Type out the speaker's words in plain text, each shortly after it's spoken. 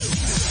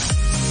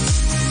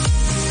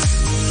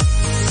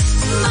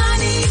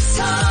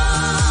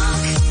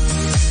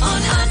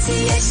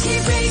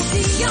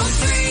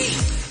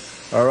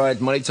All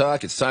right, Money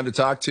Talk. It's time to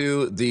talk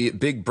to the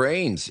big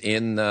brains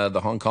in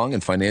the Hong Kong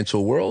and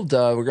financial world.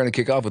 We're going to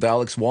kick off with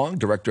Alex Wong,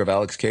 Director of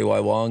Alex KY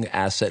Wong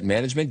Asset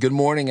Management. Good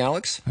morning,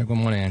 Alex. Hi, good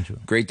morning, Andrew.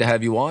 Great to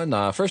have you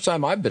on. First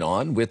time I've been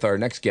on with our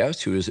next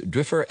guest, who is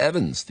Dwyfor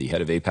Evans, the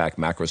head of APAC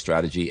Macro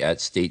Strategy at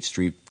State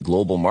Street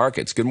Global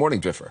Markets. Good morning,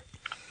 Dwyfor.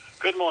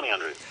 Good morning,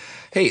 Andrew.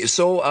 Hey,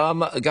 so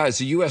guys,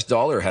 the U.S.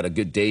 dollar had a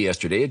good day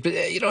yesterday.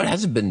 It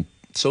hasn't been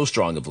so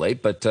strong of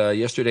late, but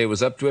yesterday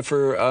was up.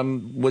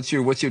 Dwyfor,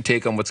 what's your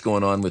take on what's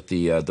going on with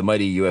the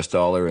mighty U.S.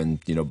 dollar and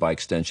by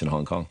extension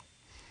Hong Kong?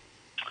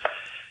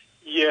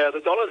 Yeah,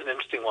 the dollar is an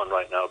interesting one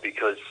right now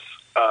because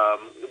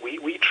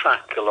we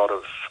track a lot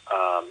of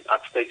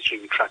at State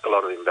Street. We track a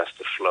lot of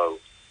investor flow,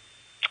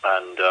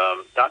 and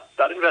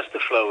that investor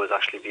flow has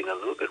actually been a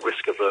little bit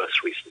risk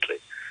averse recently,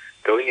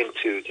 going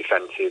into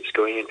defensives,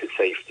 going into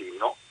safety,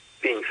 not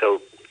being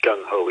so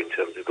gung ho in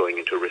terms of going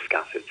into risk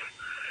assets.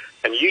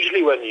 And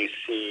usually when you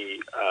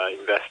see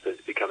investors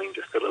becoming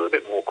just a little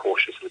bit more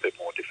cautious and a bit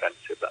more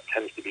defensive, that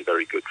tends to be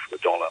very good for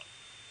the dollar.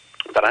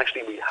 But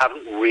actually we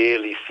haven't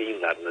really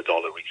seen that in the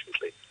dollar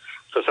recently.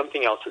 So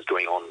something else is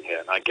going on here.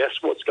 And I guess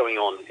what's going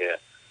on here,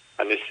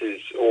 and this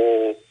is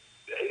all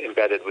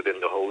embedded within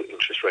the whole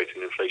interest rate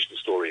and inflation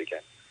story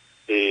again,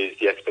 is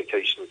the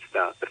expectations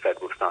that the Fed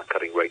will start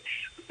cutting rates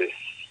this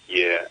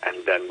year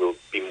and then will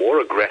be more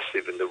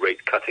aggressive in the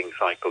rate cutting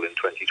cycle in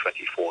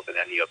 2024 than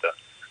any other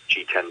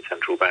G10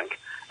 central bank.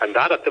 And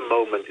that at the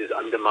moment is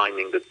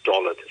undermining the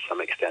dollar to some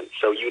extent.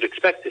 So you'd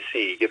expect to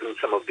see, given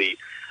some of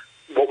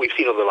what we've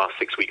seen over the last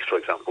 6 weeks, for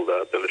example,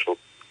 the little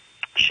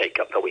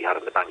shake-up that we had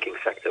in the banking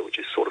sector, which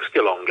is sort of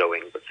still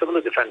ongoing, but some of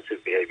the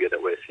defensive behavior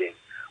that we're seeing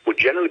would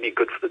generally be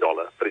good for the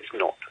dollar, but it's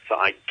not. So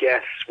I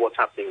guess what's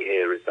happening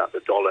here is that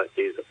the dollar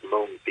is at the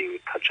moment being a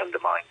touch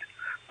undermined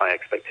by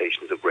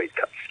expectations of rate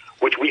cuts,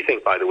 which we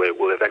think, by the way,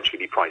 will eventually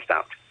be priced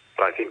out.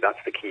 But I think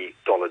that's the key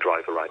dollar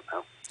driver right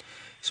now.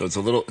 So it's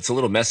a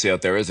little messy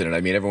out there, isn't it? I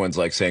mean, everyone's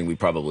like saying we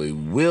probably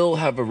will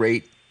have a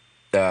rate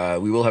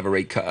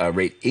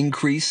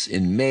increase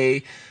in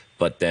May,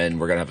 but then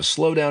we're going to have a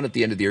slowdown at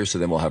the end of the year, so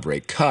then we'll have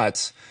rate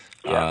cuts.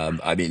 Yeah.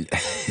 I mean,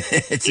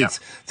 it's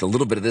a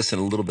little bit of this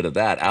and a little bit of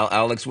that.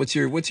 Alex, what's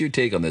your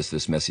take on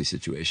this messy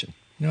situation?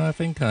 I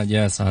think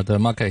yes, the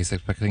market is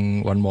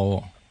expecting one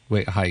more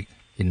rate hike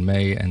in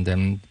May, and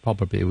then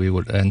probably we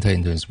would enter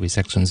into this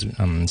recession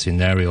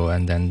scenario,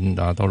 and then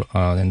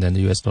the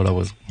U.S.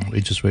 dollar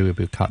interest rate will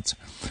be cut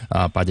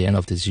by the end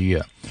of this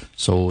year.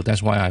 So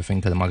that's why I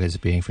think the market is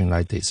behaving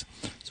like this.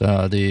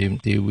 So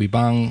the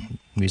rebound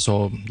we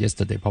saw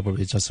yesterday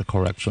probably just a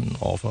correction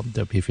of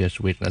the previous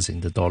weakness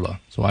in the dollar.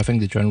 So I think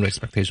the general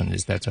expectation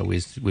is that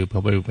we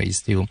probably may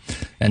still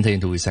enter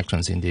into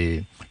recessions in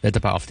the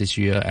later part of this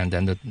year, and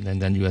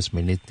then U.S.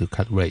 may need to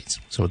cut rates.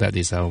 So that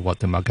is what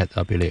the market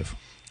believes.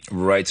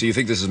 Right. So you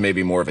think this is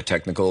maybe more of a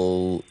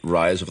technical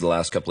rise over the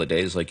last couple of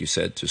days, like you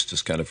said,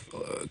 just kind of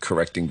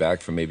correcting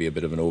back from maybe a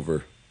bit of an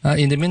over?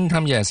 In the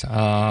meantime, yes.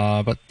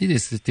 But it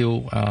is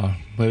still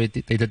very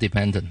data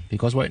dependent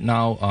because right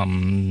now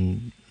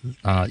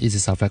it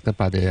is affected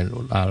by the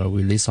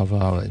release of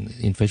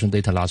inflation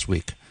data last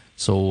week.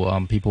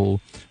 So people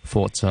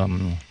thought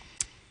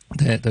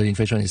the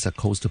inflation is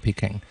close to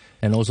peaking.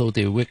 And also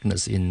the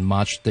weakness in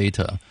March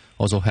data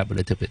also help a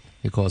little bit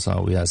because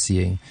we are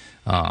seeing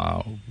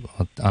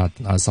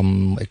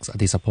some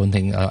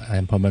disappointing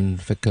employment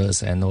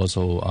figures and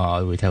also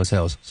retail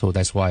sales. So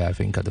that's why I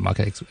think the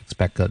market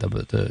expect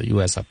the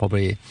U.S.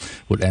 probably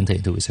would enter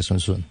into recession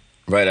soon.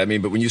 Right. I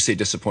mean, but when you say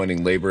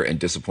disappointing labor and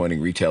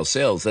disappointing retail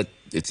sales, that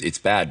it's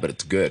bad, but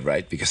it's good,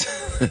 right? Because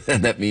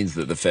and that means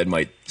that the Fed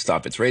might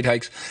stop its rate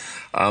hikes.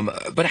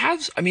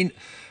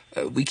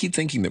 We keep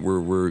thinking that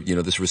we're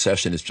this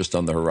recession is just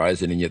on the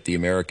horizon, and yet the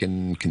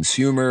American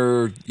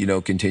consumer,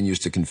 continues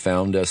to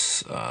confound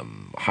us.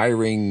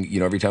 Hiring,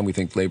 every time we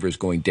think labor is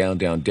going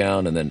down,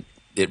 and then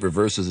it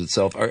reverses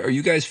itself. Are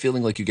you guys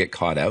feeling like you get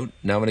caught out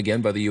now and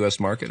again by the U.S.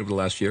 market over the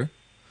last year?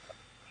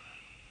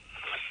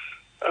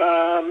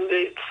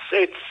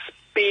 It's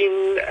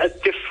been a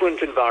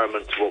different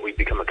environment to what we've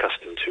become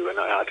accustomed to, and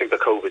I think the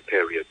COVID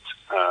period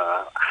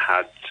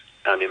had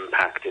an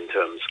impact in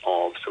terms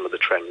of some of the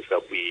trends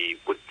that we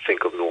would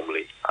think of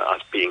normally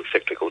as being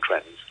cyclical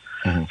trends.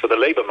 Mm-hmm. So the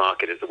labor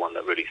market is the one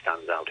that really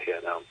stands out here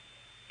now.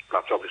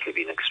 That's obviously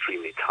been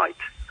extremely tight,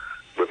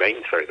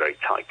 remains very, very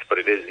tight, but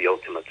it is the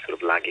ultimate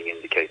sort of lagging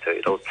indicator.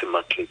 It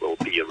ultimately will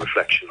be a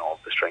reflection of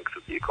the strength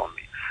of the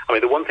economy. I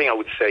mean, the one thing I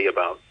would say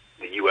about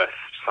the U.S.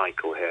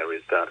 cycle here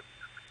is that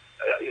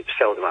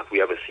seldom have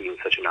we ever seen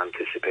such an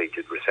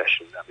anticipated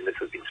recession. I mean, this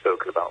has been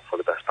spoken about for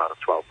the best part of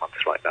 12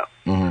 months right now.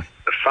 Mm-hmm.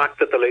 The fact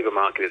that the labor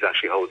market is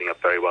actually holding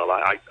up very well,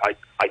 I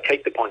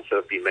take the points that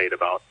have been made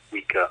about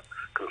weaker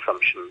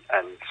consumption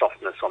and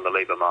softness on the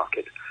labor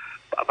market,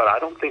 but I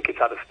don't think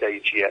it's at a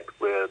stage yet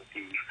where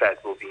the Fed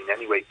will be in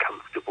any way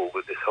comfortable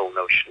with this whole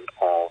notion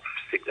of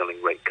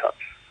signaling rate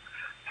cuts.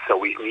 So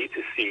we need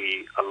to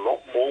see a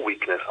lot more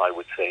weakness, I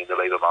would say, in the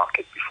labor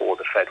market before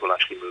the Fed will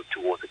actually move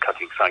towards a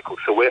cutting cycle.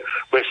 So we're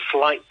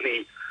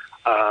slightly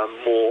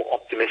more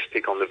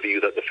optimistic on the view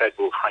that the Fed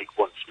will hike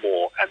once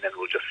more and then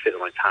will just sit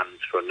on its hands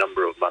for a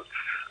number of months.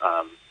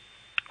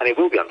 And it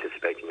will be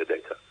anticipating the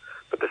data.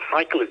 But the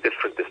cycle is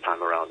different this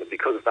time around, and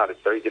because of that,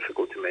 it's very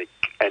difficult to make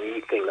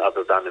anything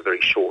other than a very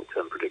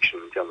short-term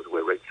prediction in terms of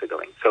where rates are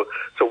going. So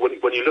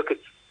when you look at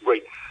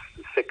rates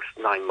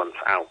 6-9 months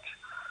out,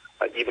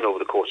 even over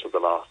the course of the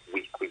last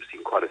week, we've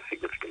seen quite a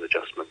significant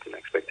adjustment in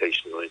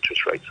expectations on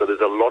interest rates. So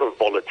there's a lot of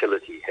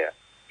volatility here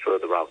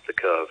further out the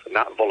curve, and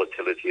that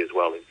volatility as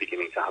well is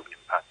beginning to have an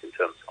impact in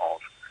terms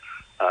of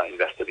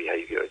investor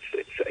behavior.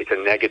 It's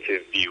a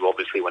negative view,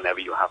 obviously, whenever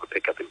you have a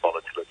pickup in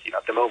volatility.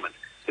 At the moment,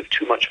 there's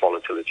too much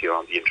volatility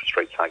around the interest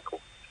rate cycle.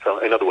 So,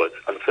 in other words,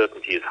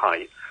 uncertainty is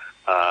high,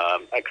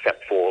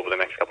 except for over the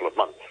next couple of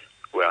months,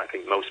 where I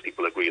think most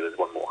people agree there's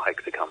one more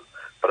hike to come.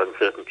 But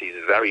uncertainty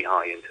is very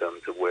high in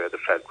terms of where the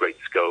Fed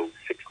rates go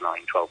 6,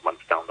 9, 12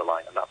 months down the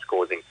line, and that's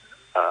causing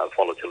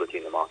volatility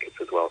in the markets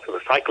as well. So the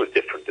cycle is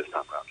different this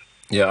time around.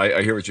 Yeah,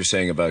 I hear what you're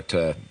saying about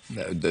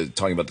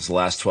talking about this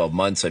last 12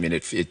 months. I mean,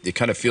 it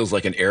kind of feels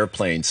like an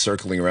airplane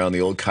circling around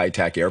the old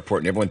Kai-Tak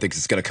airport, and everyone thinks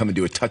it's going to come and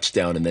do a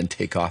touchdown and then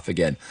take off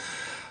again,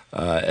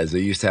 as they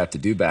used to have to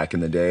do back in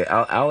the day.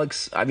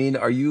 Alex, I mean,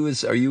 are you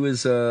as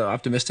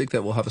optimistic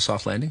that we'll have a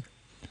soft landing?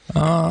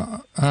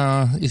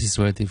 It is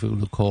very difficult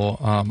to call.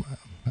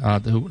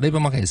 The labor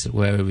market is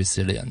very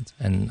resilient,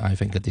 and I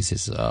think that this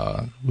is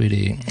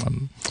really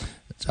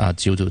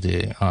due to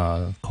the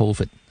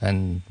COVID,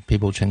 and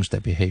people change their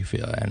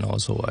behavior, and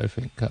also I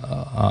think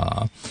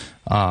the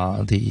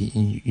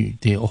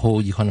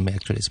whole economy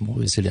actually is more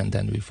resilient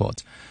than we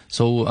thought.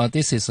 So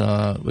this is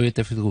a very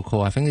difficult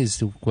call. I think it's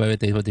still very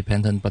data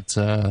dependent, but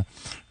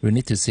we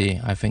need to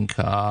see. I think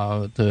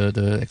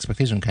the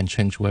expectation can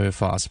change very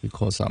fast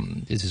because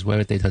this is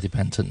very data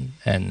dependent,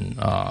 and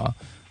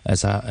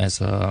as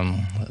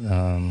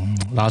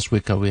last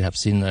week we have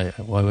seen a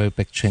very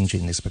big change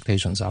in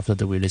expectations after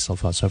the release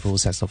of several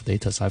sets of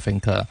data. So I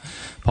think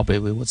probably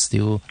we would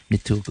still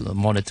need to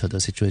monitor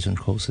the situation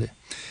closely.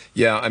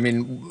 Yeah, I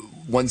mean,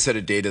 one set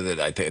of data that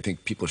I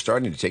think people are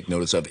starting to take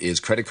notice of is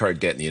credit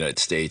card debt in the United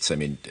States. I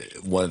mean,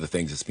 one of the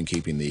things that's been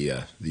keeping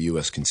the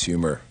U.S.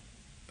 consumer,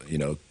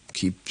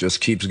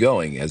 keeps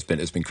going has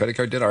been credit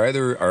card debt. Are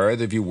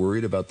either of you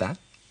worried about that?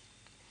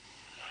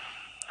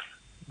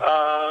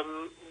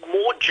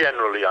 More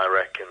generally, I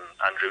reckon,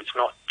 Andrew, it's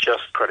not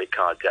just credit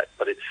card debt,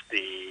 but it's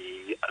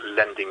the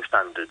lending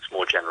standards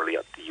more generally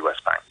at the U.S.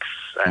 banks.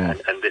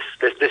 And this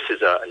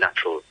is a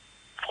natural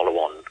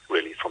follow-on,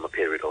 really, from a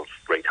period of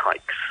rate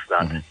hikes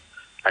and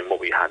what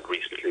we had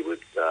recently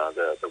with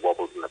the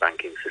wobbles in the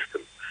banking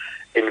system.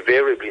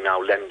 Invariably now,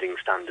 lending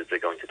standards are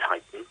going to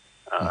tighten,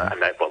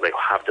 and they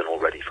have done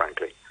already,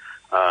 frankly.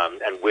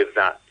 And with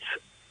that,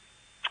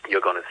 you're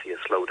going to see a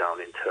slowdown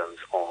in terms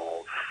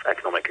of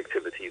economic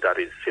activity that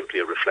is simply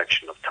a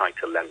reflection of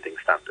tighter lending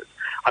standards.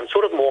 I'm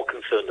sort of more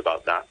concerned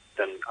about that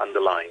than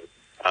underlying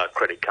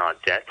credit card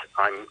debt.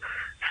 I'm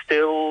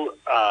still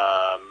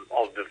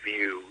of the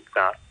view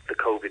that the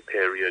COVID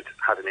period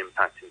had an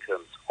impact in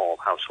terms of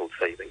household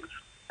savings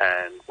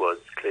and was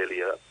clearly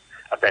a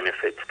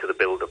benefit to the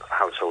build-up of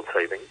household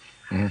savings,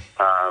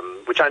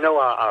 which I know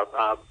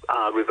are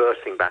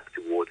reversing back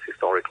towards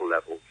historical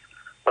levels.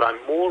 But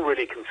I'm more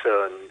really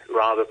concerned,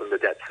 rather than the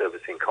debt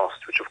servicing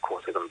costs, which of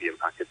course are going to be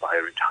impacted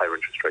by higher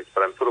interest rates,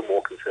 but I'm sort of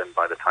more concerned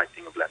by the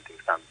tightening of lending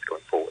standards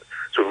going forward.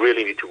 So we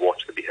really need to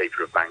watch the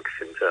behavior of banks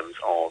in terms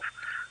of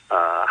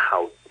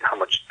how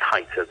much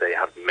tighter they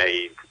have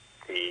made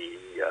the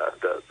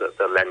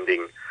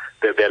lending,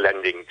 their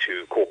lending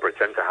to corporates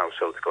and to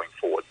households going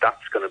forward.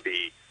 That's going to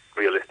be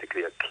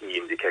realistically a key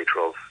indicator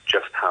of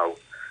just how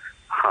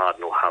hard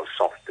nor how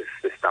soft this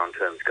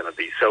downturn is going to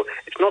be. So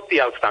it's not the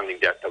outstanding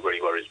debt that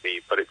really worries me,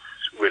 but it's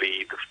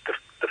really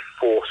the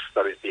force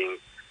that is being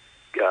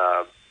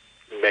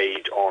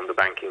made on the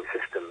banking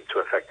system to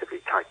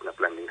effectively tighten up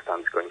lending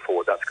standards going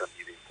forward. That's going to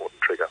be the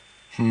important trigger.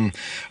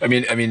 I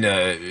mean,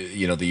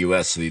 the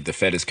U.S., the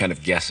Fed is kind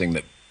of guessing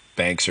that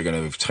banks are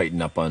going to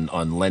tighten up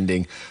on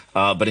lending.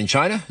 But in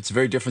China, it's a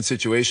very different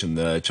situation.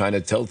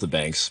 China tells the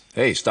banks,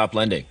 hey, stop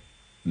lending.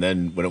 And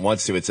then when it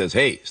wants to, it says,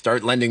 hey,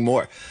 start lending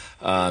more,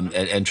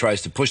 and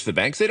tries to push the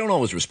banks. They don't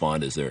always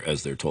respond as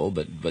they're told,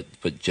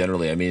 but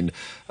generally, I mean,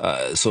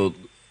 so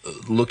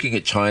looking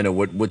at China,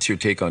 what's your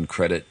take on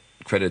credit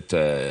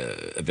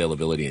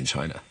availability in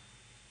China?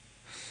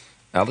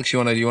 Alex, you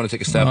want to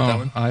take a stab at that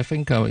one? I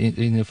think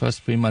in the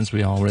first 3 months,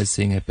 we are already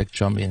seeing a big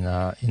jump in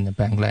the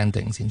bank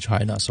lendings in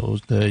China. So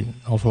the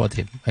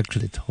authority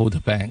actually told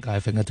the bank, I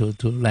think, to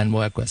lend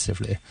more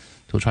aggressively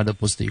to try to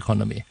boost the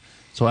economy.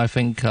 So I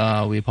think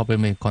we probably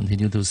may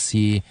continue to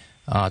see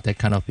that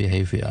kind of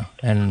behavior,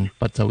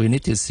 but we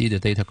need to see the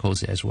data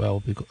closely as well.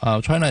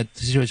 Because China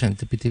situation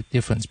is a bit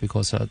different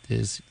because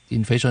this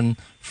inflation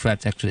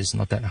threat actually is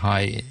not that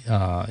high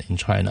in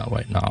China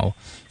right now.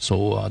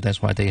 So that's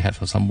why they have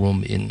some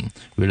room in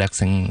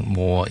relaxing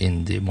more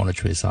in the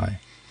monetary side.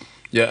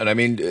 Yeah, and I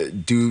mean,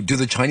 do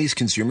the Chinese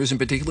consumers in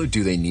particular,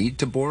 do they need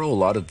to borrow? A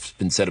lot has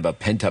been said about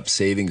pent-up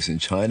savings in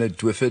China.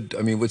 Dwyfor,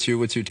 I mean, what's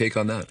your take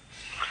on that?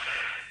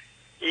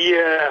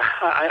 Yeah,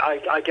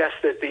 I guess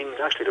there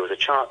was a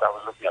chart that I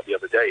was looking at the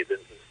other day. The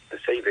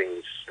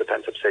savings, the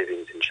pent-up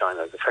savings in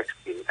China has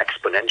effectively been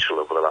exponential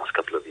over the last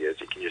couple of years.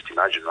 You can just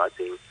imagine, right,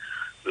 being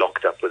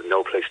locked up with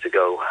no place to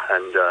go,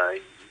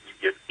 and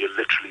you're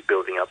literally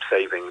building up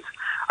savings.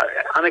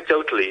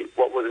 Anecdotally,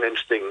 what was an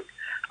interesting,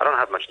 I don't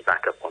have much to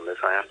back up on this,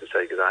 I have to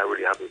say, because I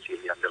really haven't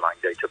seen the underlying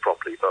data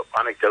properly, but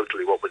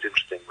anecdotally what was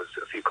interesting was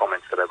a few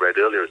comments that I read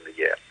earlier in the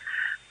year,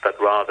 that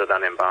rather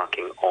than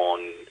embarking on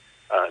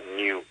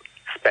new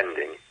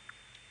spending,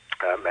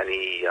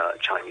 many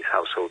Chinese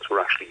households were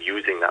actually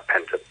using that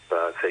pent-up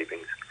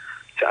savings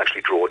to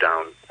actually draw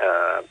down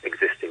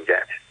existing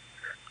debt,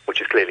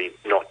 which is clearly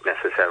not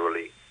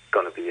necessarily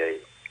going to be a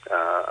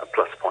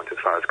plus point as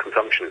far as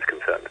consumption is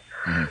concerned.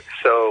 Mm-hmm.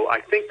 So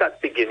I think that's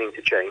beginning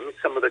to change.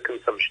 Some of the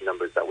consumption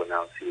numbers that we're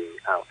now seeing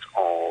out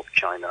of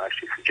China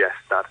actually suggest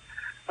that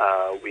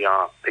we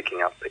are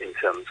picking up in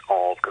terms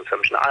of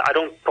consumption. I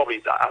don't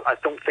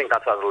think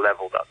that's at a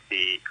level that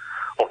the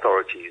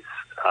authorities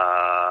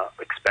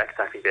expect.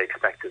 I think they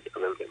expected a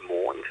little bit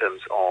more in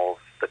terms of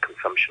the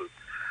consumption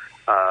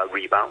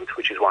rebound,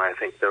 which is why I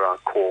think there are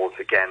calls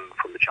again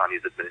from the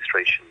Chinese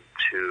administration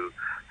to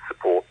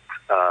support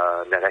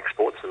net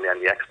exports and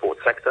the export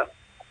sector.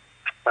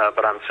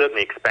 But I'm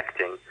certainly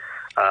expecting,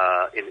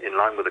 in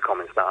line with the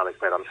comments that Alex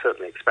made, I'm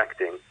certainly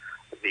expecting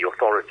the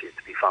authorities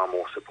to be far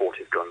more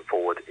supportive going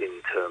forward in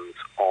terms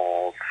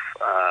of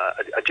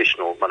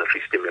additional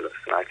monetary stimulus.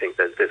 And I think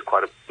there's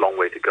quite a long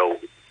way to go,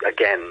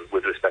 again,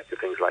 with respect to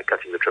things like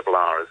cutting the triple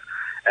R's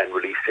and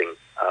releasing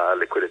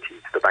liquidity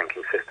to the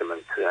banking system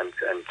and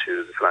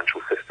to the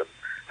financial system.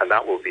 And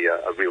that will be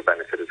a real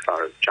benefit as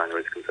far as China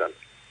is concerned.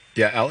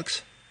 Yeah,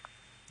 Alex?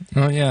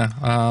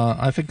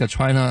 I think the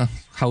China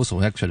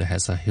household actually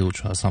has a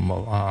huge sum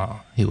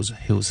of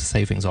huge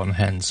savings on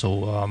hand.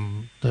 So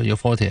the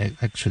authority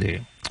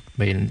actually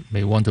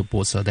may want to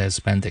boost their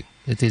spending.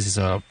 This is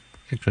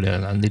actually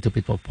a little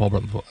bit of a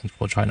problem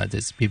for China.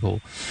 These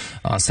people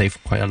save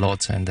quite a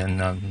lot and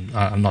then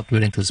are not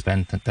willing to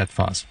spend that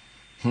fast.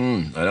 I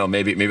know.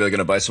 Maybe they're going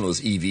to buy some of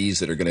those EVs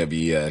that are going to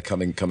be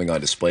coming on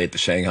display at the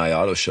Shanghai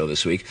Auto Show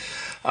this week.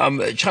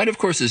 China, of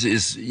course,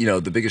 is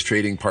the biggest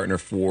trading partner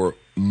for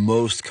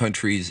most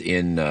countries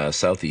in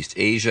Southeast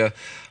Asia,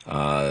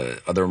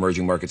 other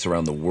emerging markets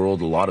around the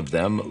world. A lot of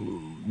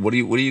them. What do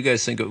you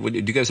guys think? Do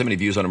you guys have any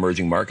views on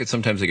emerging markets?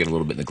 Sometimes they get a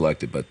little bit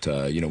neglected, but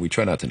we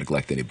try not to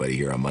neglect anybody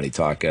here on Money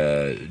Talk.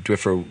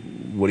 Dwyfor,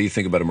 what do you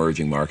think about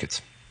emerging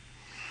markets?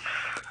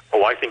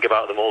 Oh, I think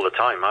about them all the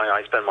time.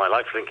 I spend my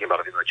life thinking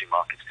about emerging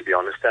markets, to be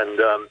honest.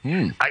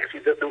 And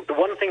actually, the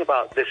one thing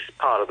about this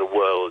part of the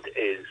world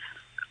is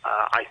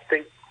I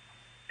think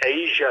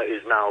Asia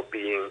is now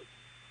being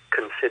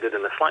considered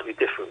in a slightly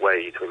different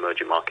way to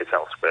emerging markets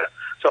elsewhere.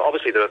 So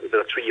obviously, there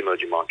are three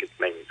emerging markets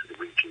mainly to the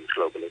regions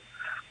globally.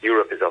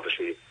 Europe is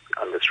obviously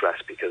under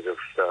stress because of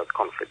the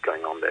conflict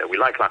going on there. We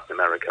like Latin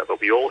America,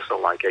 but we also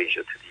like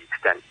Asia to the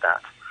extent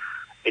that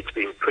it's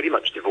been pretty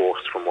much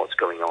divorced from what's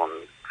going on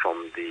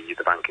from the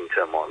banking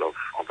turmoil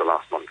of the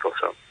last month or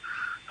so.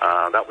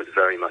 That was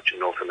very much a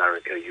North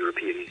America,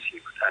 European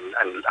issue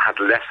and had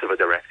less of a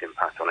direct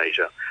impact on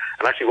Asia.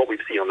 And actually what we've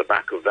seen on the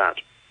back of that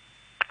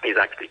is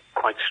actually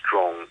quite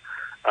strong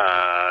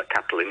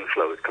capital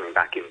inflows coming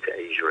back into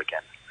Asia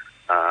again.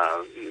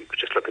 You could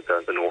just look at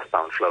the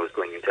northbound flows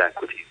going into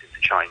equities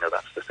into China.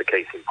 That's just a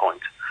case in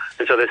point.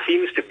 And so there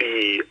seems to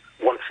be,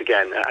 once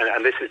again,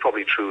 and this is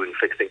probably true in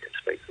fixed income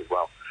space as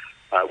well,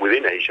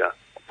 within Asia,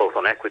 both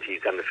on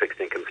equities and the fixed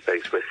income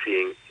space, we're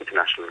seeing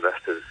international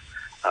investors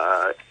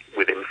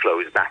with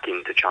inflows back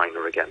into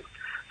China again.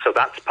 So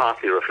that's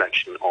partly a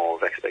reflection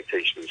of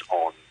expectations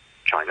on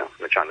China,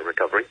 the China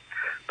recovery.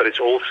 But it's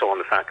also on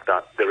the fact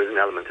that there is an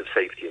element of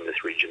safety in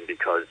this region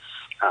because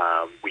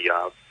we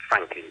are,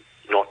 frankly,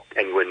 not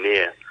anywhere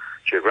near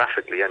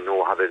geographically, and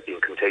nor have there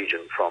been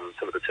contagion from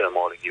some of the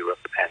turmoil in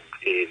Europe and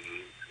in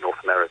North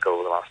America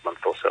over the last month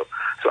or so.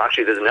 So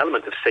actually there's an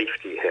element of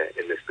safety here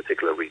in this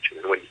particular region.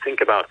 And when you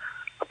think about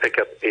a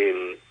pickup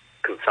in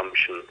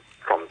consumption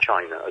from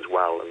China as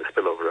well and the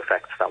spillover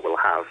effects that will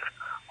have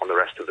on the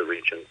rest of the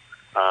region,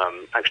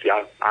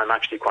 I'm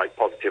actually quite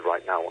positive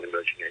right now on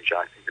emerging Asia.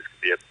 I think this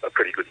could be a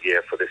pretty good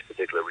year for this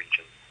particular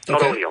region.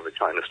 Not only on the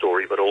China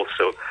story, but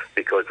also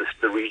because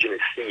the region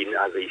is seen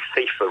as a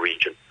safer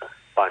region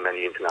by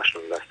many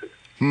international investors.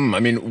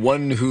 I mean,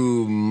 one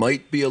who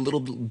might be a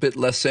little bit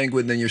less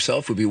sanguine than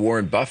yourself would be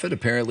Warren Buffett.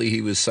 Apparently, he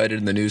was cited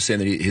in the news saying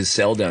that his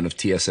sell down of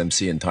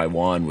TSMC in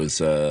Taiwan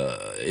was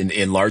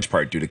in large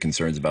part due to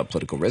concerns about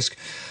political risk.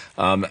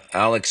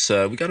 Alex,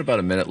 we got about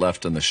a minute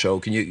left on the show.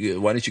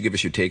 Why don't you give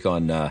us your take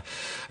on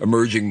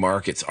emerging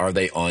markets? Are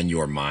they on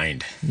your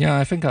mind? Yeah,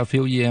 I think a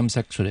few EMs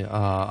actually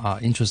are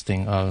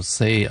interesting.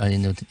 Say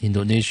in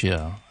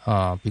Indonesia,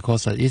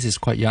 because it is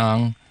quite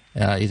young.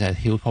 It has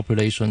huge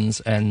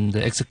populations, and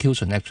the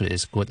execution actually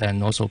is good.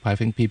 And also, I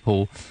think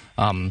people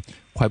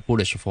quite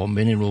bullish for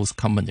minerals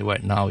company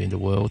right now in the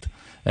world.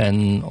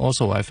 And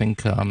also, I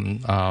think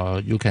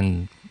you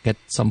can get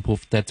some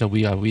proof that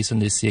we are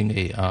recently seeing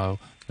a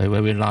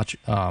very large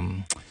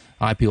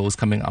IPOs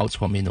coming out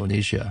from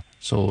Indonesia.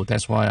 So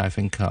that's why I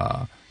think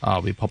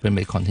we probably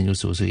may continue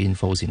to see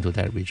inflows into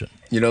that region.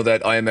 You know,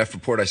 that IMF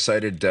report I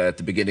cited at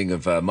the beginning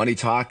of Money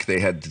Talk, they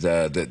had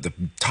the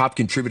top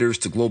contributors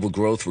to global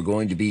growth were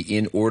going to be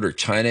in order: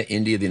 China,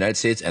 India, the United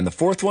States, and the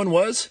fourth one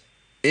was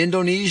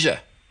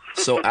Indonesia.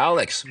 So,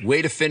 Alex,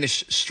 way to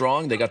finish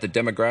strong. They got the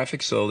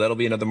demographics, so that'll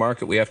be another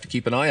market we have to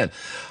keep an eye on.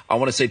 I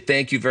want to say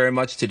thank you very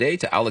much today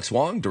to Alex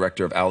Wong,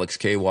 Director of Alex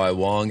K.Y.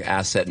 Wong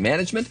Asset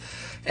Management,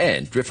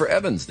 and Dwyfor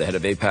Evans, the head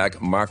of APAC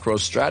Macro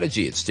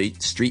Strategy at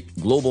State Street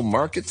Global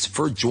Markets,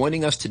 for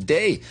joining us today.